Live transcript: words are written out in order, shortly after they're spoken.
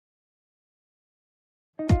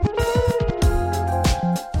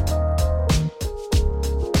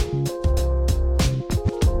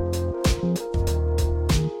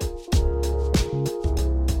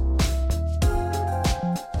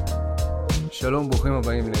שלום, ברוכים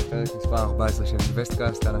הבאים לפרק מספר 14 של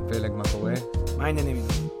Investcast. על הפלג, מה קורה? מה העניינים?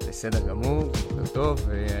 בסדר גמור, בוקר טוב.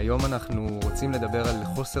 והיום אנחנו רוצים לדבר על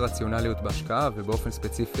חוסר רציונליות בהשקעה, ובאופן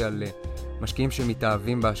ספציפי על משקיעים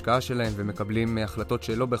שמתאהבים בהשקעה שלהם ומקבלים החלטות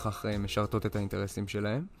שלא בהכרח משרתות את האינטרסים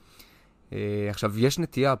שלהם. עכשיו, יש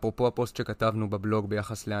נטייה, אפרופו הפוסט שכתבנו בבלוג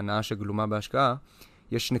ביחס להנאה שגלומה בהשקעה,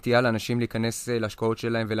 יש נטייה לאנשים להיכנס להשקעות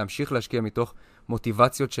שלהם ולהמשיך להשקיע מתוך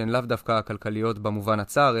מוטיבציות שהן לאו דווקא כלכליות במובן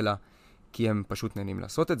הצער, אלא כי הם פשוט נהנים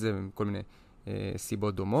לעשות את זה, כל מיני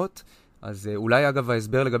סיבות דומות. אז אולי אגב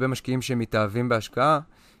ההסבר לגבי משקיעים שמתאהבים בהשקעה,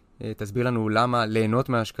 תסביר לנו למה ליהנות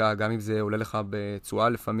מההשקעה, גם אם זה עולה לך בצועה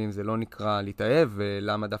לפעמים, זה לא נקרא להתאהב,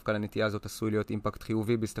 ולמה דווקא לנטייה הזאת עשוי להיות אימפקט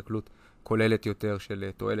חיובי בהסתכלות כוללת יותר של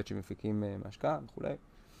תועלת שמפיקים מהשקעה וכו'.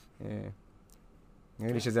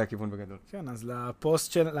 נראה לי שזה הכיוון בגדול. כן, אז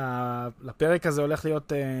לפרק הזה הולך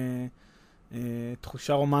להיות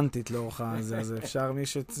תחושה רומנטית לאורך הזה, אז אפשר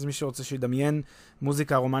מי שרוצה שידמיין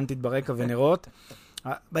מוזיקה רומנטית ברקע ונרות.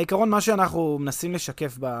 בעיקרון מה שאנחנו מנסים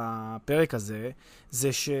לשקף בפרק הזה,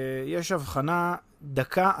 זה שיש הבחנה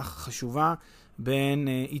דקה חשובה בין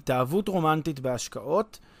התאהבות רומנטית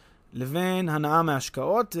בהשקעות, לבין הנאה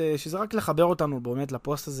מהשקעות, שזה רק לחבר אותנו באמת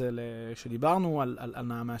לפוסט הזה שדיברנו על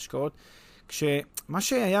הנאה מהשקעות, כשמה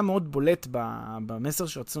שהיה מאוד בולט במסר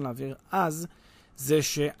שרצינו להעביר אז, זה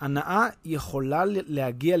שהנאה יכולה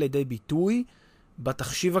להגיע לידי ביטוי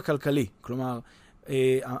בתחשיב הכלכלי. כלומר,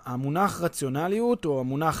 המונח רציונליות או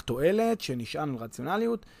המונח תועלת שנשען על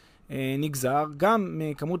רציונליות נגזר גם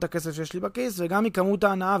מכמות הכסף שיש לי בכיס וגם מכמות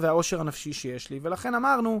ההנאה והעושר הנפשי שיש לי. ולכן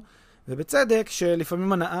אמרנו, ובצדק,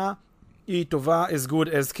 שלפעמים הנאה היא טובה as good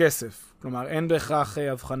as כסף. כלומר, אין בהכרח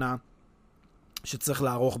הבחנה שצריך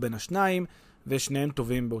לערוך בין השניים, ושניהם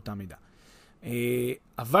טובים באותה מידה.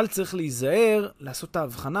 אבל צריך להיזהר, לעשות את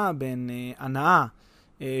ההבחנה בין הנאה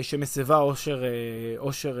שמסבה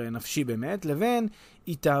עושר נפשי באמת, לבין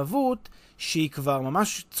התאהבות שהיא כבר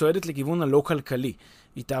ממש צועדת לכיוון הלא כלכלי.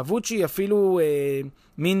 התאהבות שהיא אפילו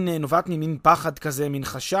נובעת ממין פחד כזה, מין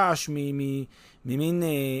חשש, ממין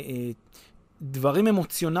דברים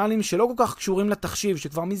אמוציונליים שלא כל כך קשורים לתחשיב,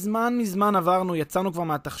 שכבר מזמן עברנו, יצאנו כבר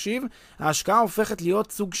מהתחשיב. ההשקעה הופכת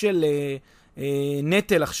להיות סוג של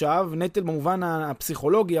נטל עכשיו, נטל במובן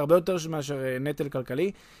הפסיכולוגי, הרבה יותר מאשר נטל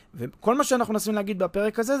כלכלי. וכל מה שאנחנו מנסים להגיד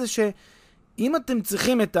בפרק הזה זה שאם אתם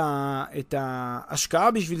צריכים את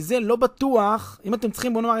ההשקעה בשביל זה, לא בטוח, אם אתם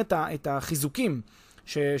צריכים, בוא נאמר, את החיזוקים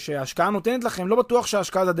שההשקעה נותנת לכם, לא בטוח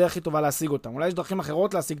שההשקעה זה הדרך הכי טובה להשיג אותם. אולי יש דרכים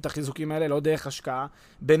אחרות להשיג את החיזוקים האלה, לא דרך השקעה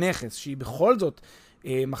בנכס, שהיא בכל זאת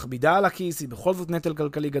מכבידה על הכיס, היא בכל זאת נטל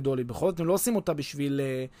כלכלי גדול, היא בכל זאת אתם לא עושים אותה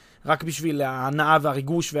רק בשביל ההנאה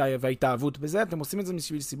והריגוש וההתאהבות בזה, אתם עושים את זה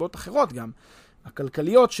בשביל סיבות אחרות גם,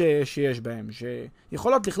 הכלכליות שיש בהם,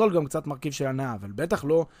 שיכולות לכלול גם קצת מרכיב של הנאה, אבל בטח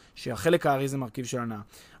לא שהחלק הארי זה מרכיב של הנאה.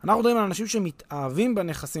 אנחנו מדברים על אנשים שמתאהבים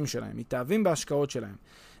בנכסים שלהם, מתאהבים בהשקעות שלהם.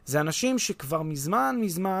 זה אנשים שכבר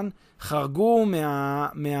מזמן חרגו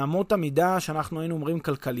מהמות המידה שאנחנו היינו אומרים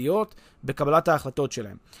כלכליות בקבלת ההחלטות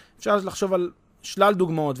שלהם. אפשר לחשוב על שלל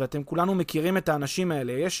דוגמאות, ואתם כולנו מכירים את האנשים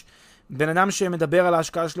האלה. יש בן אדם שמדבר על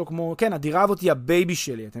ההשקעה שלו כמו, כן, הדירה הזאת היא הבייבי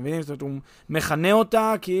שלי, אתם מבינים? זאת אומרת, הוא מכנה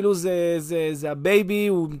אותה כאילו זה הבייבי,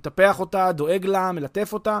 הוא מטפח אותה, דואג לה,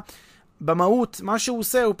 מלטף אותה. במהות, מה שהוא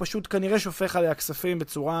עושה, הוא פשוט כנראה שופך עליה כספים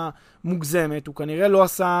בצורה מוגזמת, הוא כנראה לא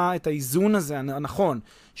עשה את האיזון הזה הנכון,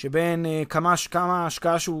 שבין כמה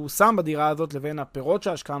השקעה שהוא שם בדירה הזאת, לבין הפירות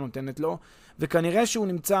שההשקעה נותנת לו, וכנראה שהוא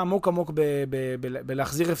נמצא עמוק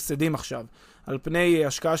בלהחזיר הפסדים עכשיו, על פני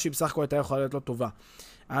השקעה שהיא בסך הכל הייתה יכולה להיות לא טובה.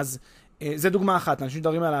 אז זה דוגמה אחת, אנשים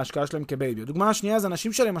מדברים על ההשקעה שלהם כבייבי. דוגמה השנייה זה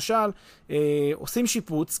אנשים שלמשל עושים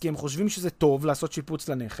שיפוץ, כי הם חושבים שזה טוב לעשות שיפוץ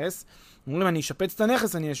לנכס. אומרים, אני אשפץ את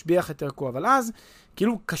הנכס, אני אשביח את ערכו, אבל אז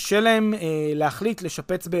כאילו קשה להם להחליט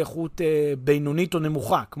לשפץ באיכות בינונית או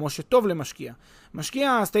נמוכה, כמו שטוב למשקיע.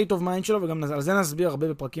 משקיע, ה-state of mind שלו, וגם על זה נסביר הרבה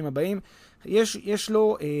בפרקים הבאים, יש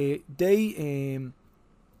לו די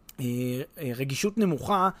רגישות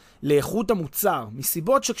נמוכה לאיכות המוצר,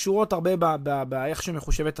 מסיבות שקשורות הרבה באיך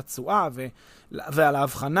שמחושבת התשואה ועל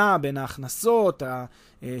ההבחנה בין ההכנסות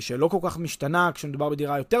שלא כל כך משתנה כשמדובר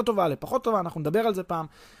בדירה יותר טובה לפחות טובה, אנחנו נדבר על זה פעם,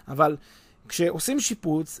 אבל כשעושים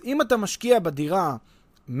שיפוץ, אם אתה משקיע בדירה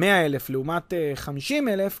 100,000 לעומת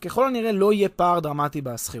 50,000, ככל הנראה לא יהיה פער דרמטי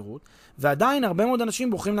בסחירות, ועדיין הרבה מאוד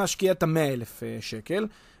אנשים בוחרים להשקיע את 100,000 שקל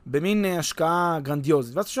במין השקעה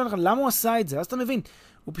גרנדיוזית. ואז אתה שואל לך, למה הוא עשה את זה? אז אתה מבין,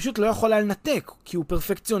 הוא פשוט לא יכול לנתק, כי הוא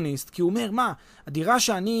פרפקציוניסט, כי הוא אומר, מה, הדירה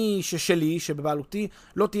שלי, שבבעלותי,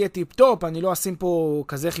 לא תהיה טיפ-טופ, אני לא אשים פה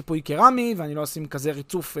כזה חיפוי קרמי, ואני לא אשים כזה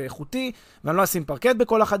ריצוף איכותי, ואני לא אשים פרקט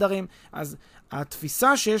בכל החדרים. אז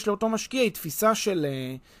התפיסה שיש לאותו משקיע היא תפיסה של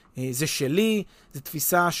זה שלי, זה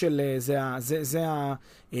תפיסה של,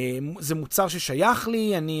 זה מוצר ששייך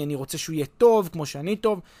לי, אני רוצה שהוא יהיה טוב, כמו שאני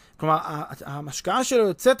טוב. כלומר, ההשקעה שלו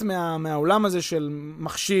יוצאת מהעולם הזה של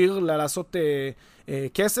מכשיר לעשות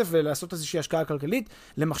כסף ולעשות איזושהי השקעה כלכלית,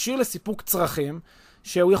 למכשיר לסיפוק צרכים,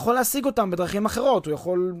 שהוא יכול להשיג אותם בדרכים אחרות, הוא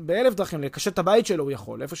יכול באלף דרכים, לקשט את הבית שלו הוא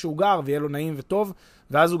יכול, איפה שהוא גר ויהיה לו נעים וטוב,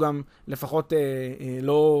 ואז הוא גם לפחות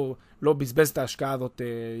לא בזבז את ההשקעה הזאת,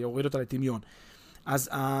 יוריד אותה לטמיון. אז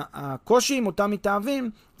הקושי עם אותם מתאהבים,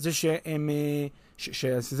 זה שהם,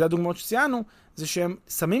 שזה הדוגמאות שציינו, זה שהם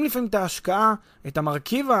שמים לפעמים את ההשקעה, את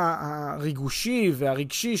המרכיב הריגושי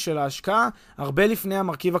והרגשי של ההשקעה, הרבה לפני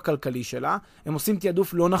המרכיב הכלכלי שלה. הם עושים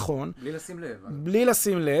תיעדוף לא נכון. בלי לשים לב. בלי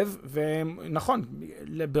לשים לב, ונכון,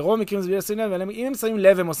 ברוב המקרים זה בלי לשים לב, אבל אם הם שמים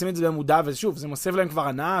לב, הם עושים את זה במודע, ושוב, זה מוסף להם כבר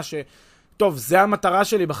הנאה טוב, זה המטרה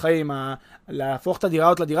שלי בחיים, להפוך את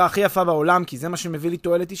הדירה לדירה הכי יפה בעולם, כי זה מה שמביא לי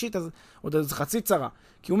תועלת אישית, אז עוד זה חצי צרה.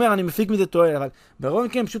 כי הוא אומר, אני מפיק מזה תועלת, אבל ברוב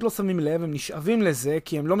המקרים הם פשוט לא שמים לב, הם נשאבים לזה,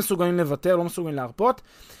 כי הם לא מסוגלים לוותר, לא מסוגלים להרפות,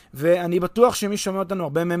 ואני בטוח שמי שומע אותנו,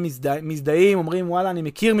 הרבה מהם מזדהים, אומרים, וואלה, אני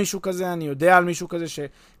מכיר מישהו כזה, אני יודע על מישהו כזה,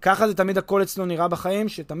 שככה זה תמיד הכל אצלו נראה בחיים,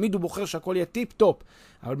 שתמיד הוא בוחר שהכל יהיה טיפ-טופ.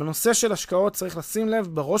 אבל בנושא של השקעות צריך לשים לב,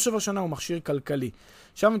 בראש ובראשונה הוא מכשיר כלכלי.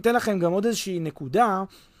 עכשיו ניתן לכם גם עוד איזושהי נקודה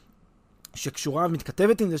שקשורה,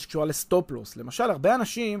 מתכתבת עם זה, שקשורה לסטופ-לוס. למשל, הרבה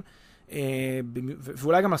אנשים,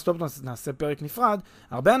 ואולי גם על סטופ-לוס נעשה פרק נפרד,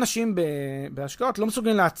 הרבה אנשים בהשקעות לא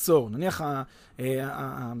מסוגלים לעצור. נניח,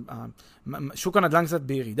 שוק הנדל"ן קצת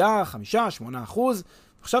בירידה, 5-8%,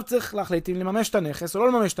 עכשיו צריך להחליט אם לממש את הנכס או לא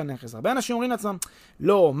לממש את הנכס. הרבה אנשים אומרים לעצמם,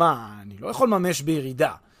 לא, אני לא יכול לממש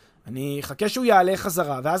בירידה. אני אחכה שהוא יעלה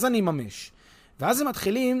חזרה, ואז אני ממש. ואז הם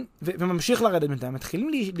מתחילים, וממשיך לרדת בינתיים, מתחילים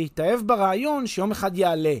להתאהב ברעיון שיום אחד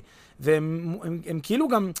יעלה. והם כאילו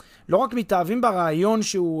גם לא רק מתאהבים ברעיון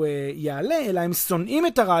שהוא יעלה, אלא הם שונאים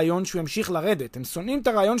את הרעיון שהוא ימשיך לרדת. הם שונאים את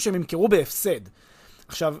הרעיון שהם ימכרו בהפסד.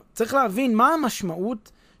 עכשיו, צריך להבין מה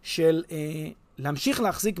המשמעות של להמשיך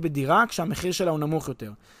להחזיק בדירה כשהמחיר שלה הוא נמוך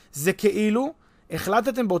יותר. זה כאילו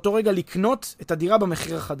החלטתם באותו רגע לקנות את הדירה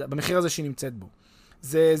במחיר הזה שהיא נמצאת בו.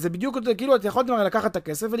 זה בדיוק כאילו אתם יכולתם לקחת את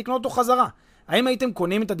הכסף ולקנות אותו חזרה. האם הייתם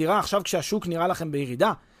קונים את הדירה עכשיו כשהשוק נראה לכם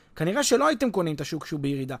בירידה? כנראה שלא הייתם קונים את השוק שהוא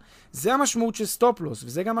בירידה. זה המשמעות של סטופ-לוס,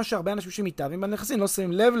 וזה גם מה שהרבה אנשים שמתאהבים בנכסים לא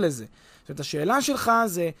שמים לב לזה. זאת אומרת, השאלה שלך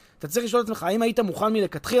זה, אתה צריך לשאול את עצמך, האם היית מוכן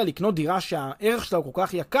מלכתחילה לקנות דירה שהערך שלה הוא כל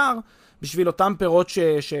כך יקר, בשביל אותם פירות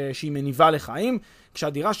שהיא מניבה לך? האם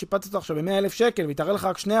כשהדירה שיפצת אותה עכשיו ב100,000 שקל, והתאראה לך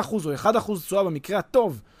רק 2% או 1% תשואה במקרה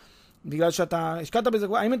הטוב, בגלל שאתה השקעת בזה,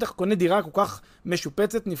 האם אתה קונה דירה כל כך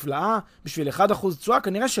משופצת, נפלאה, בשביל 1% תשואה?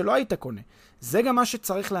 כנראה שלא היית קונה. זה גם מה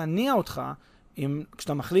שצריך להניע אותך,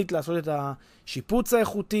 כשאתה מחליט לעשות את השיפוץ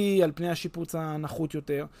האיכותי על פני השיפוץ הנחות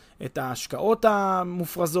יותר, את ההשקעות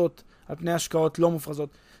המופרזות על פני השקעות לא מופרזות.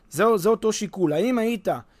 זה אותו שיקול. האם היית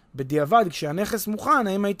בדיעבד, כשהנכס מוכן,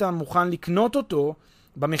 האם היית מוכן לקנות אותו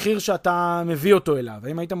במחיר שאתה מביא אותו אליו?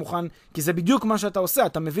 האם היית מוכן, כי זה בדיוק מה שאתה עושה,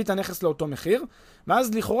 אתה מביא את הנכס לאותו מחיר,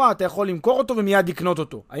 ואז לכאורה אתה יכול למכור אותו ומיד לקנות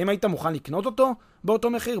אותו. האם היית מוכן לקנות אותו באותו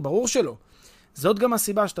מחיר? ברור שלא. זאת גם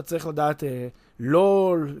הסיבה שאתה צריך לדעת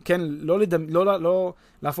לא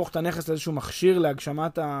להפוך את הנכס לאיזשהו מכשיר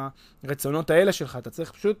להגשמת הרצונות האלה שלך. אתה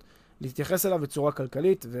צריך פשוט להתייחס אליו בצורה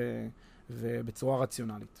כלכלית ובצורה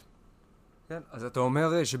רציונלית. כן, אז אתה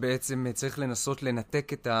אומר שבעצם צריך לנסות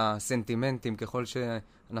לנתק את הסנטימנטים ככל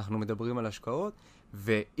שאנחנו מדברים על השקעות,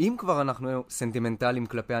 ואם כבר אנחנו סנטימנטליים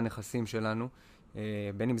כלפי הנכסים שלנו,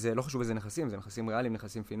 בין אם זה, לא חשוב איזה נכסים, זה נכסים ריאליים,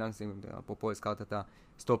 נכסים פיננסיים, אפרופו הזכרת את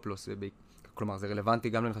הסטופ-לוס, כלומר זה רלוונטי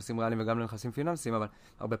גם לנכסים ריאליים וגם לנכסים פיננסיים, אבל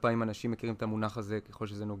הרבה פעמים אנשים מכירים את המונח הזה ככל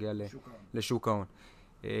שזה נוגע לשוק ההון.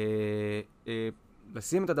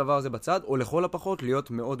 לשים את הדבר הזה בצד, או לכל הפחות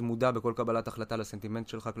להיות מאוד מודע בכל קבלת החלטה לסנטימנט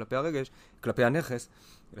שלך כלפי הרגש, כלפי הנכס,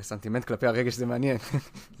 לסנטימנט כלפי הרגש זה מעניין,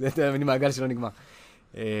 זה מיני מעגל שלא נגמר.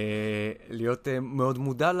 להיות מאוד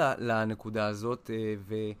מודע לנקודה הזאת,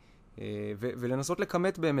 ולנסות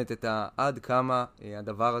לכמת באמת את עד כמה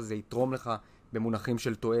הדבר הזה יתרום לך במונחים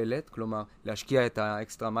של תועלת, כלומר להשקיע את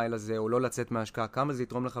האקסטרה מייל הזה או לא לצאת מההשקעה, כמה זה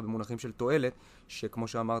יתרום לך במונחים של תועלת, שכמו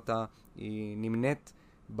שאמרת היא נמנית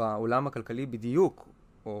בעולם הכלכלי בדיוק,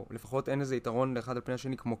 או לפחות אין איזה יתרון לאחד על פני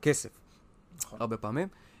השני כמו כסף, הרבה פעמים,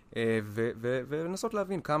 ולנסות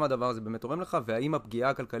להבין כמה הדבר הזה באמת תורם לך, והאם הפגיעה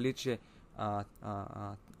הכלכלית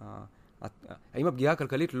האם הפגיעה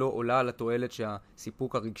הכלכלית לא עולה על התועלת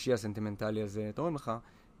שהסיפוק הרגשי הסנטימנטלי הזה תורם לך,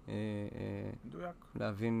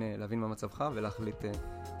 להבין מה מצבך ולהחליט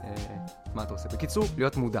מה אתה עושה. בקיצור,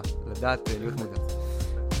 להיות מודע, לדעת להיות מודע.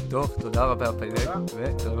 טוב, תודה רבה פלג,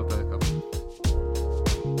 ותראה בפרק הבא.